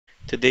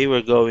Today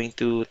we're going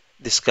to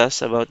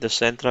discuss about the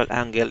central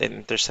angle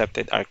and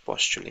intercepted arc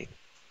postulate.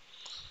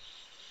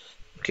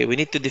 Okay, we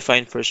need to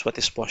define first what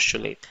is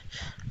postulate.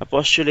 A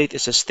postulate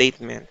is a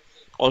statement,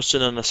 also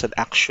known as an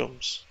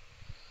axiom,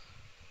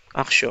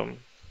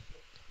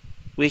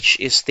 which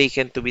is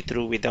taken to be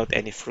true without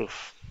any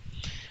proof.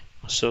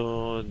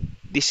 So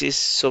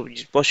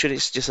postulate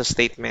is just a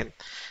statement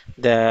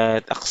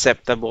that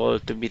acceptable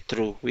to be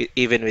true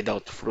even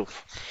without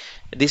proof.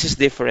 This is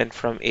different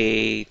from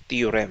a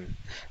theorem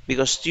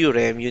because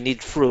theorem you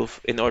need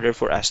proof in order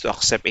for us to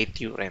accept a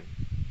theorem.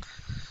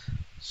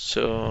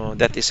 So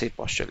that is a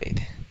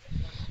postulate.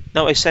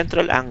 Now a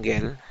central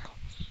angle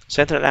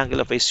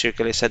of a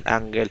circle is an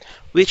angle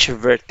which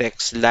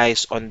vertex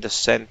lies on the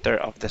center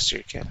of the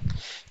circle,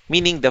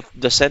 meaning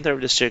the center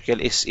of the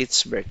circle is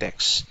its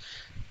vertex,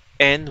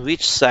 and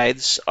which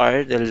sides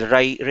are the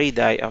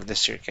radii of the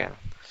circle.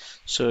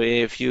 So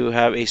if you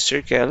have a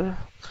circle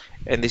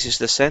and this is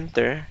the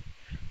center,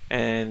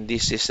 and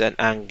this is an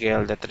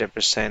angle that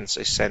represents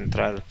a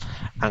central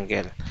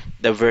angle.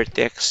 The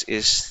vertex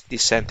is the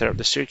center of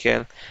the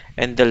circle,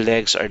 and the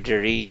legs are the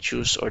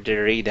radius or the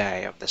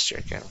radii of the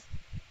circle.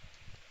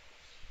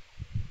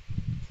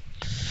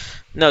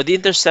 Now, the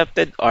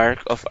intercepted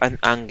arc of an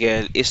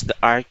angle is the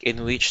arc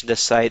in which the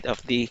side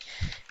of the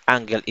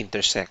angle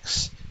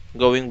intersects.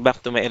 Going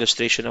back to my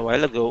illustration a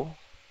while ago,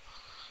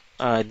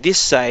 these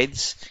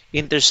sides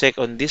intersect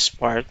on this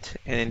part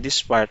and in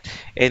this part,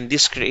 and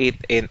this create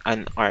an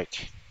arc.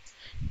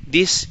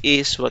 This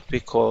is what we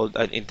call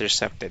an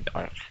intercepted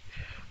arc,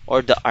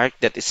 or the arc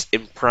that is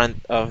in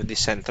front of the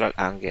central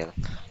angle,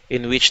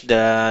 in which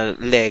the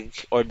leg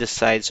or the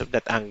sides of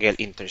that angle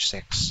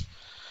intersects.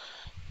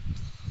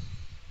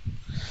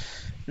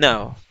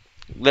 Now,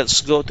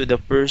 let's go to the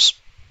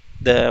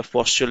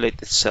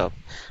postulate itself,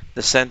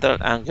 the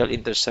central angle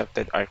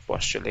intercepted arc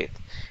postulate.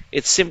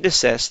 It simply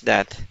says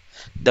that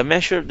the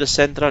measure of the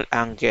central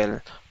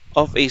angle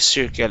of a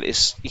circle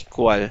is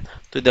equal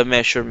to the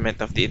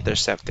measurement of the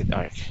intercepted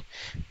arc.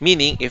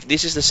 Meaning, if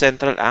this is the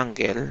central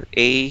angle,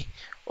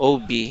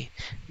 AOB,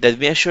 the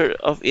measure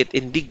of it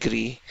in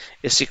degree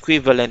is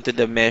equivalent to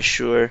the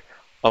measure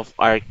of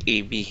arc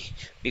AB,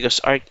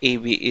 because arc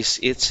AB is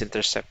its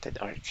intercepted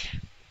arc.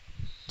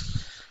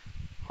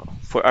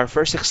 For our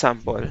first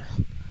example,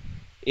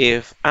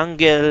 if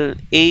angle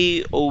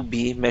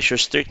AOB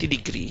measures 30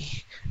 degree,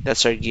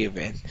 that's our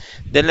given,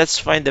 then let's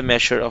find the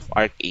measure of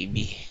arc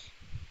AB.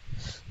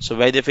 So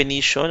by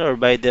definition, or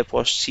by the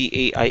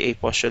CAIA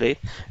postulate,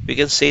 we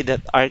can say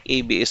that arc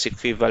AB is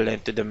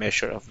equivalent to the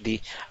measure of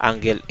the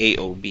angle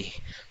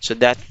AOB. So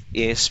that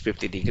is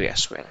 50 degree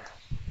as well.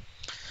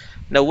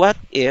 Now what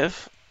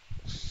if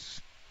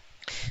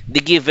the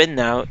given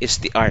now is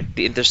the arc,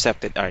 the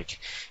intercepted arc?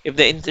 If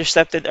the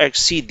intercepted arc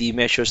CD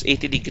measures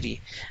 80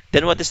 degree,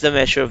 then what is the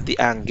measure of the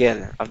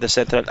angle, of the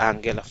central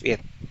angle of it?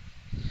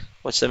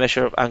 What's the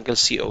measure of angle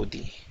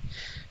COD?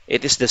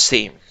 It is the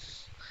same.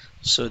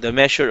 So the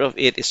measure of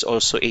it is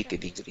also 80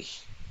 degree.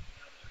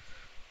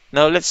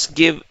 Now let's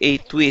give a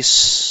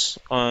twist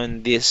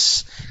on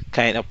this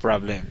kind of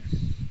problem.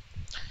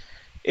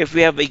 If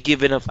we have a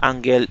given of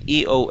angle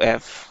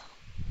EOF,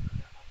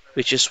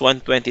 which is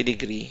 120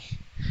 degree,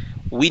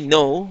 we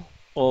know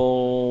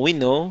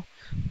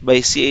by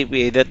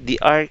CAPA that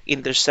the arc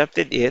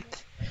intercepted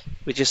it,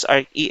 which is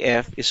arc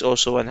EF, is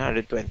also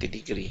 120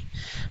 degree.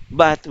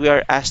 But we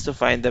are asked to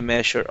find the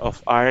measure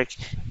of arc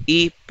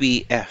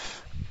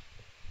EPF,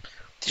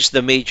 which is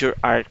the major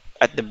arc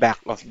at the back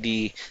of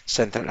the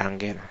central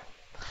angle.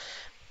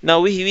 Now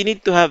we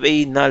need to have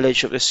a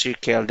knowledge of a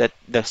circle that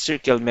the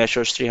circle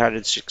measures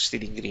 360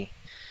 degree.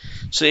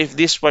 So if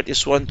this part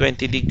is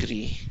 120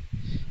 degree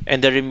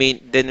and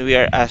then we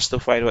are asked to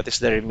find what is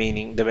the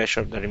measure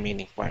of the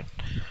remaining part.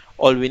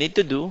 All we need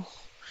to do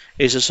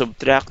is to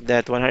subtract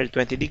that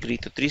 120 degree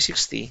to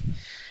 360,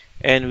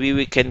 and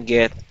we can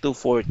get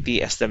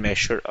 240 as the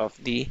measure of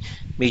the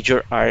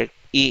major arc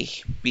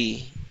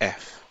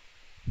EPF.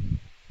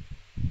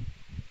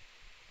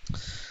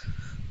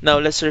 Now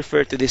let's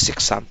refer to this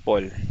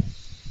example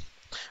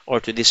or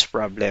to this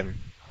problem.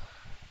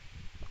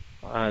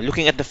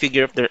 Looking at the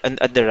figure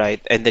at the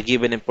right and the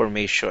given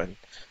information,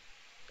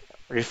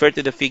 refer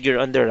to the figure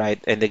on the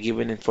right and the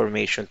given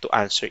information to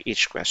answer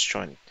each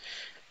question.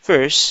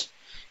 First,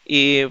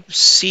 if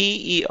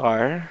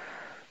CER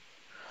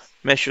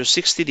measures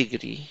 60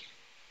 degree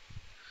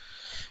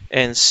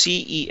and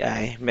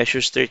CEI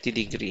measures 30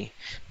 degree,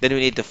 then we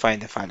need to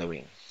find the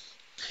following.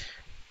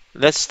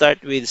 Let's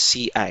start with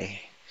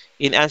CI.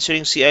 In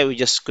answering CI, we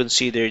just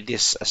consider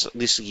this as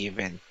this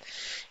given.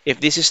 If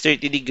this is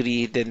 30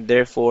 degree, then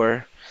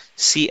therefore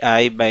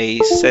CI by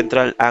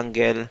central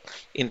angle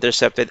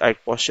intercepted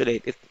arc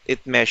postulate,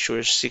 it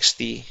measures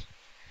 60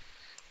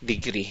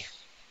 degree.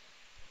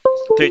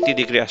 30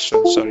 degree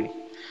sorry.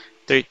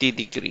 30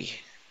 degree.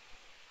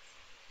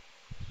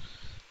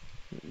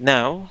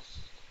 Now,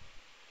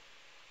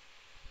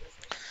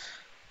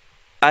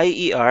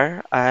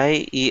 IER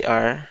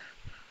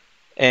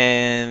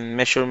and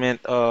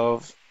measurement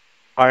of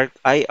arc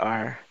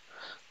IR,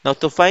 Now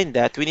to find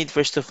that, we need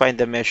first to find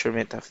the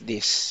measurement of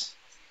this.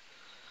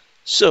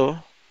 So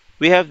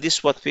we have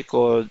this what we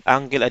call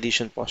angle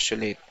addition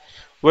postulate,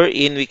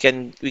 wherein we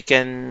can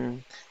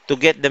to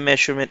get the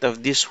measurement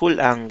of this whole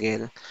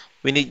angle,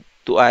 we need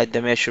to add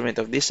the measurement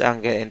of this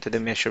angle into the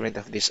measurement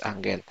of this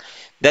angle.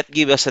 That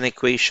gives us an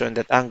equation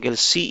that angle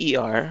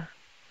CER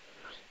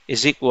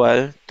is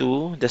equal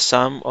to the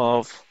sum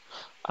of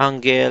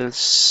angle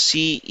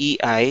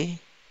CEI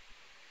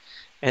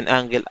and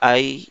angle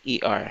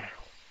IER.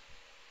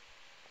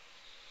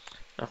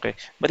 Okay,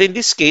 but in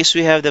this case,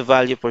 we have the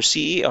value for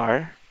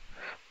CER,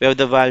 we have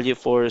the value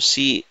for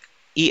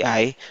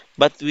CEI,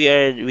 but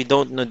we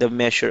don't know the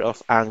measure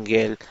of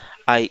angle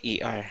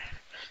IER.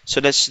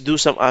 So let's do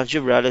some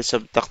algebra. Let's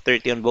subtract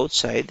 30 on both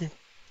sides,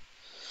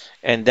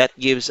 and that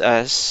gives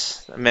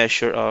us a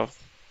measure of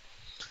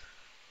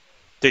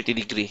 30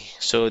 degree.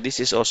 So this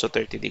is also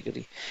 30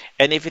 degree.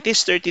 And if it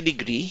is 30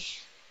 degree,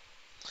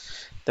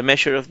 the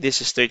measure of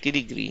this is 30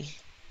 degree,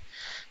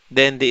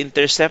 then the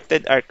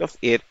intercepted arc of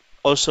it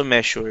also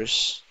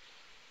measures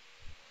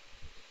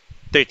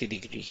 30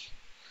 degree.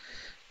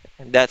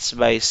 And that's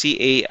by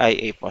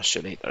CAIA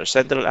postulate, or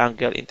central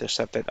angle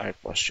intercepted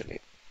arc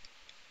postulate.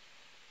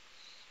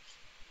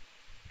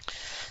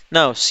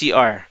 Now,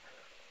 CR.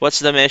 What's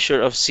the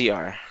measure of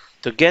CR?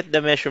 To get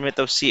the measurement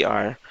of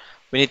CR,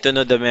 we need to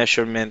know the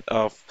measurement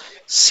of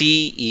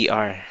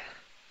CER,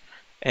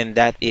 and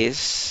that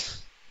is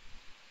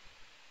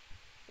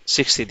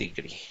 60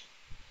 degree.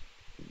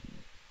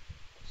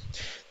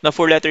 Now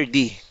for letter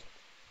D,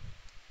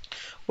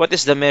 what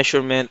is the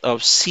measurement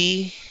of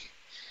CLI?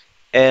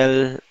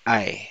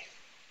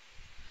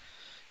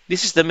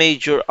 This is the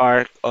major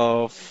arc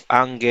of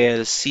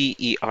angle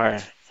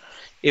CER.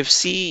 If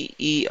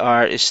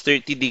CER is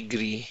 30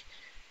 degree,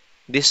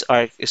 this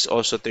arc is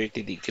also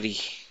 30 degree.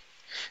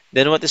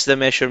 Then what is the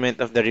measurement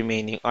of the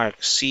remaining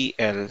arc,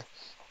 CLI?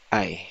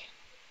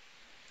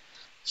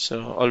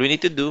 So all we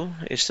need to do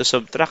is to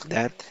subtract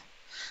that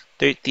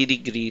 30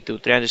 degree to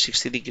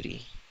 360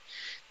 degree.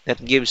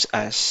 That gives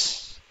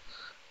us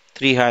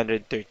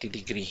 330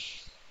 degree.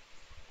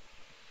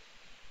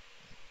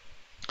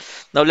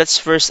 Now let's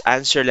first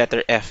answer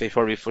letter F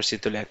before we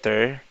proceed to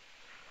letter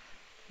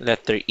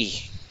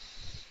E.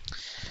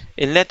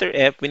 In letter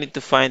F, we need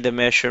to find the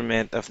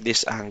measurement of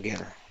this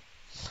angle,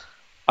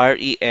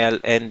 REL,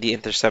 and the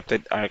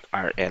intercepted arc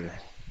RL.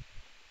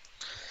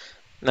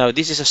 Now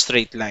this is a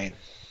straight line.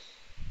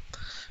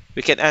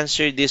 We can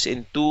answer this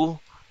in two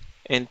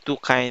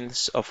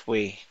kinds of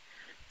way.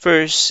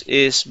 First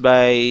is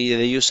by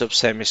the use of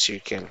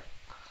semicircle.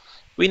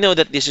 We know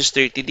that this is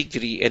 30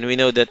 degree, and we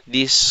know that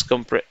this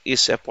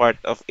is a part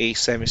of a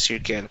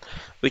semicircle,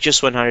 which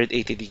is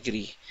 180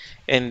 degree.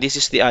 And this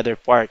is the other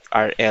part,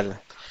 RL.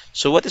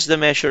 So what is the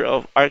measure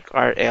of arc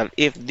RL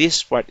if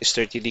this part is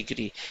 30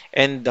 degree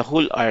and the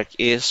whole arc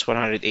is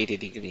 180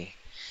 degree?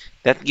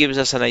 That gives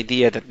us an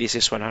idea that this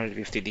is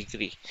 150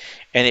 degree.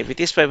 And if it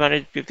is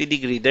 550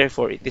 degree,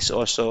 therefore it is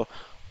also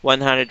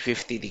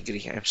 150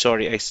 degree. I'm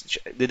sorry,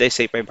 did I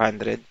say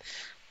 500?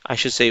 I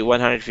should say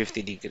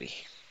 150 degree.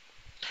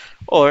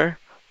 Or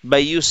by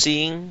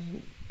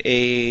using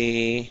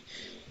a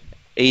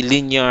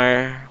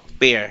linear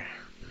pair.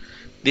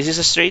 This is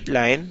a straight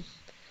line,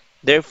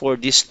 therefore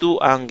these two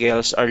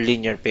angles are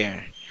linear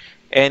pair.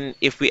 And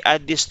if we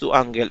add these two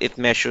angles, it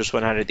measures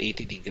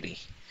 180 degree.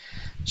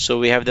 So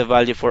we have the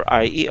value for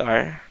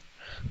RER.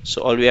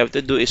 So all we have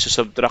to do is to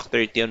subtract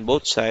 30 on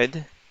both sides,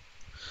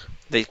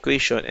 the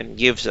equation, and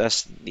gives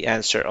us the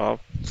answer of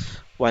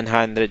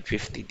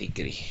 150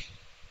 degree.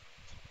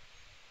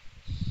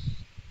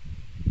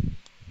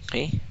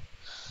 Okay.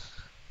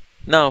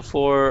 Now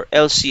for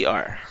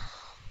LCR.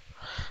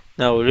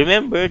 Now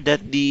remember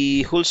that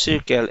the whole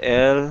circle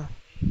LCR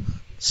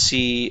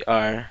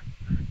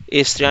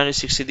is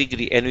 360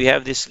 degree, and we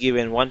have this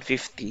given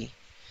 150.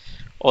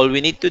 All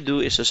we need to do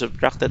is to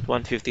subtract that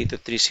 150 to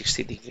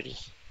 360 degree.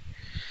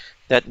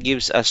 That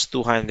gives us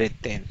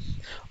 210.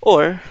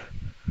 Or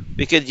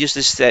we could use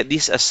this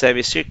as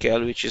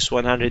semicircle, which is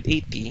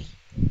 180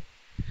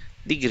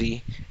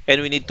 degree,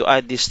 and we need to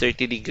add this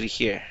 30 degree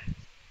here.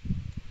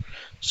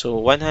 So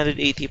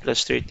 180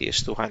 plus 30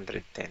 is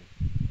 210.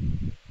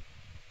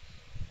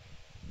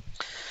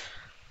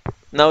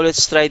 Now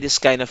let's try this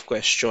kind of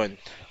question.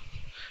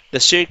 The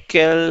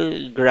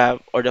circle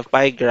graph or the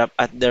pie graph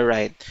at the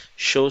right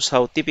shows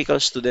how typical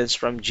students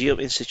from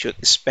Geom Institute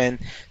spend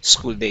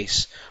school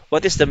days.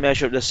 What is the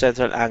measure of the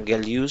central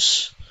angle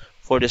used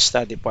for the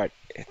study part?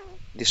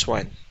 This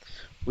one.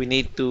 We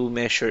need to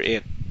measure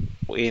it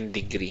in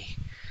degree.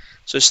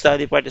 So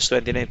study part is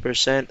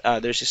 29%,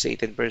 others is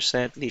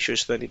 18%, leisure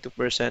is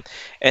 22%,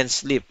 and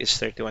sleep is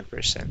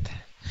 31%.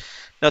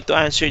 Now to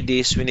answer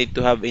this, we need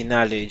to have the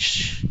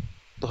knowledge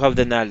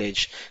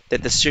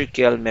that the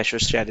circle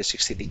measures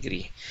 360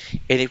 degree.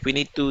 And if we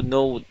need to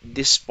know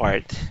this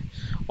part,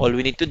 all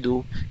we need to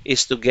do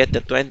is to get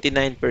the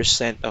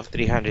 29% of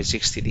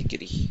 360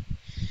 degree.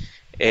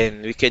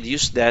 And we can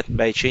use that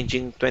by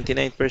changing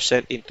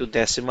 29% into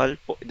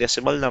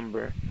decimal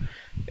number,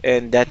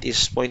 and that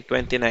is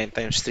 0.29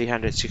 times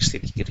 360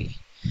 degree.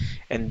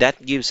 and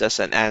that gives us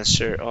an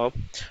answer of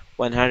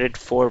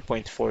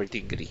 104.4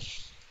 degree.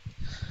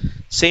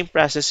 Same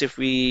process if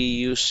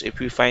we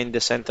find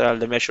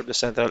the measure of the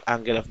central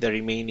angle of the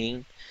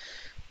remaining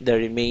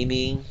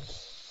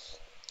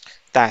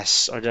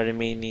task or the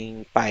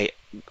remaining pi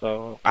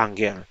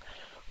angle.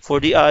 For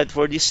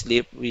this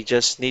slip, we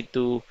just need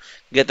to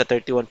get the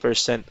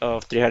 31%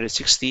 of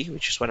 360,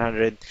 which is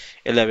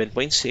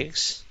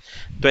 111.6,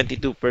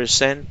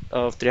 22%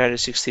 of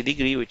 360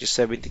 degree, which is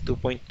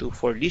 72.2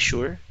 for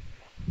leisure,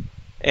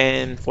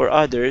 and for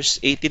others,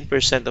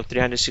 18% of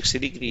 360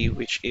 degree,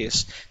 which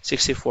is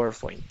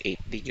 64.8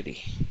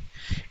 degree.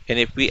 And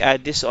if we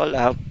add this all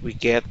up, we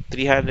get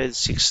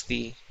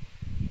 360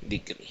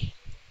 degree.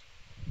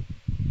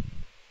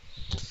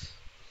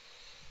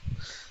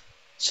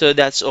 So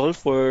that's all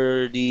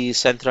for the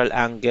central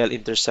angle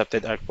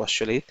intercepted arc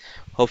postulate.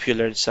 Hope you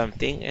learned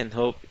something and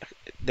hope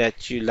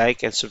that you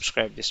like and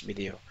subscribe this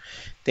video.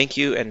 Thank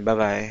you and bye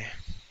bye.